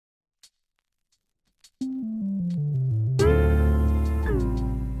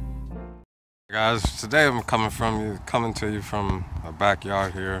Guys, today I'm coming to you from a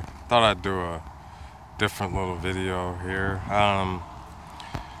backyard here. Thought I'd do a different little video here.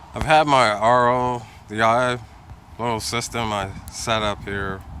 I've had my RODI little system I set up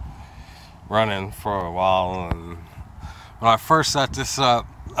here running for a while, and when I first set this up,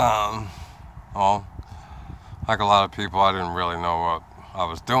 well, like a lot of people, I didn't really know what I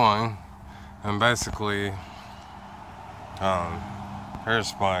was doing, and basically,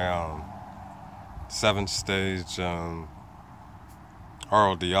 here's my 7-stage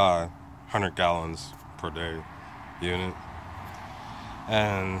RODI 100 gallons per day unit,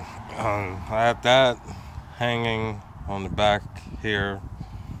 and I have that hanging on the back here.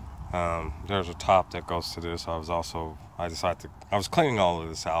 There's a top that goes to this. I was cleaning all of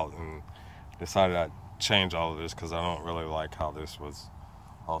this out and decided I'd change all of this because I don't really like how this was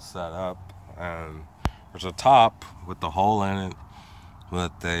all set up. And there's a top with the hole in it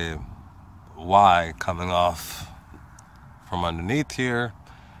with the Y coming off from underneath here.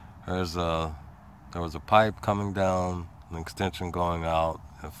 There was a pipe coming down, an extension going out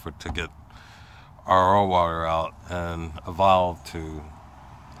to get RO water out, and a valve to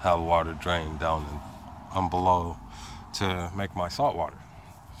have water drain down and below to make my salt water.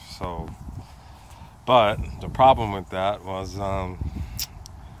 So, but the problem with that was I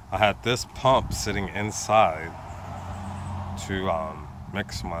had this pump sitting inside to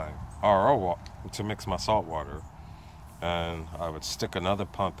mix my to mix my salt water, and I would stick another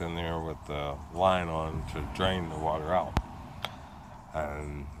pump in there with the line on to drain the water out,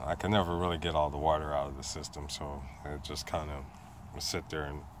 and I could never really get all the water out of the system, so it just kind of would sit there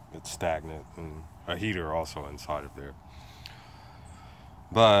and get stagnant, and a heater also inside of there.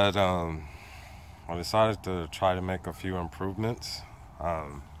 But I decided to try to make a few improvements.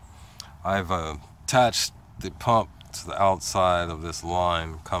 I've attached the pump to the outside of this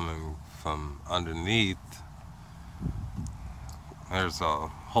line coming from underneath. There's a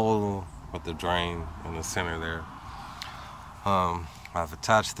hole with the drain in the center there. I've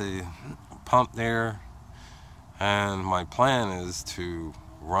attached the pump there, and my plan is to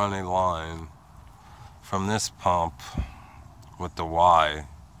run a line from this pump with the Y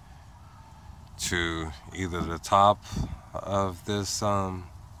to either the top of this, drill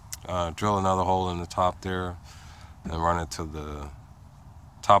another hole in the top there and run it to the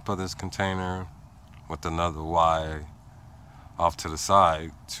top of this container with another Y off to the side,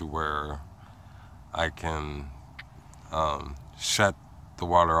 to where I can shut the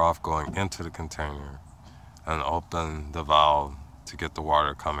water off going into the container and open the valve to get the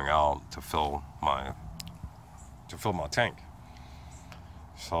water coming out to fill my tank.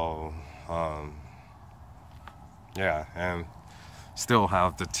 So yeah, and still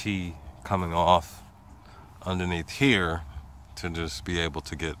have the T coming off underneath here to just be able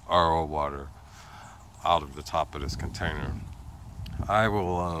to get RO water out of the top of this container. I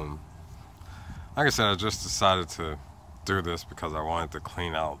will, like I said, I just decided to do this because I wanted to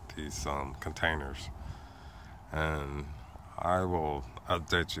clean out these containers, and I will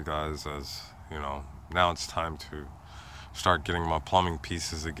update you guys as, you know, now it's time to start getting my plumbing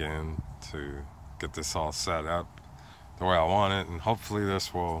pieces again to get this all set up the way I want it, and hopefully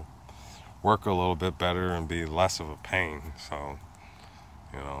this will work a little bit better and be less of a pain. So,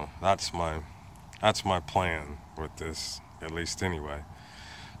 you know, that's my plan with this, at least anyway.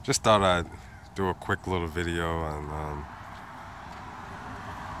 Just thought I'd do a quick little video and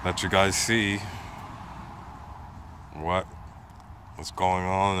let you guys see what's going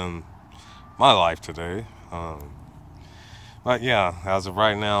on in my life today. But yeah, as of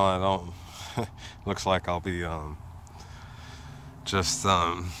right now, I don't looks like I'll be just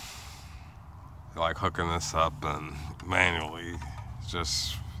like hooking this up and manually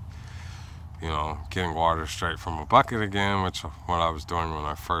just, you know, getting water straight from a bucket again, which what I was doing when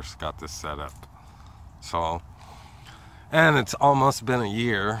I first got this set up. So, and it's almost been a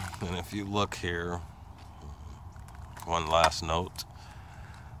year, and if you look here, one last note,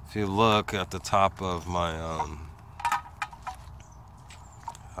 if you look at the top of my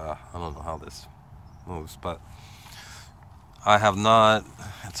I don't know how this moves, but I have not,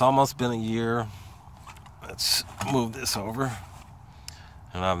 it's almost been a year. Let's move this over.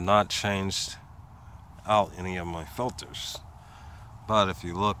 And I've not changed out any of my filters. But if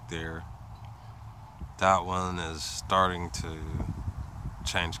you look there, that one is starting to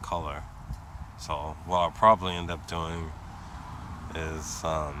change color. So what I'll probably end up doing is,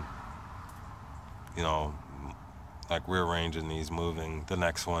 you know, like rearranging these, moving the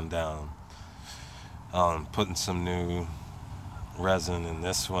next one down, putting some new resin in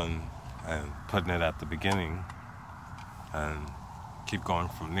this one and putting it at the beginning, and keep going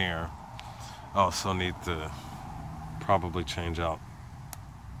from there. I also need to probably change out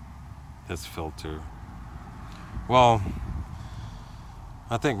this filter. Well,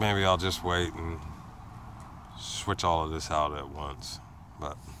 I think maybe I'll just wait and switch all of this out at once.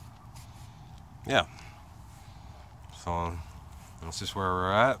 But yeah, so that's just where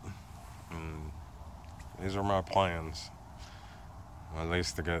we're at, and these are my plans, at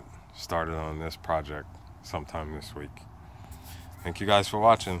least to get started on this project sometime this week. Thank you guys for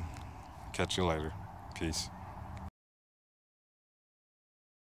watching. Catch you later. Peace.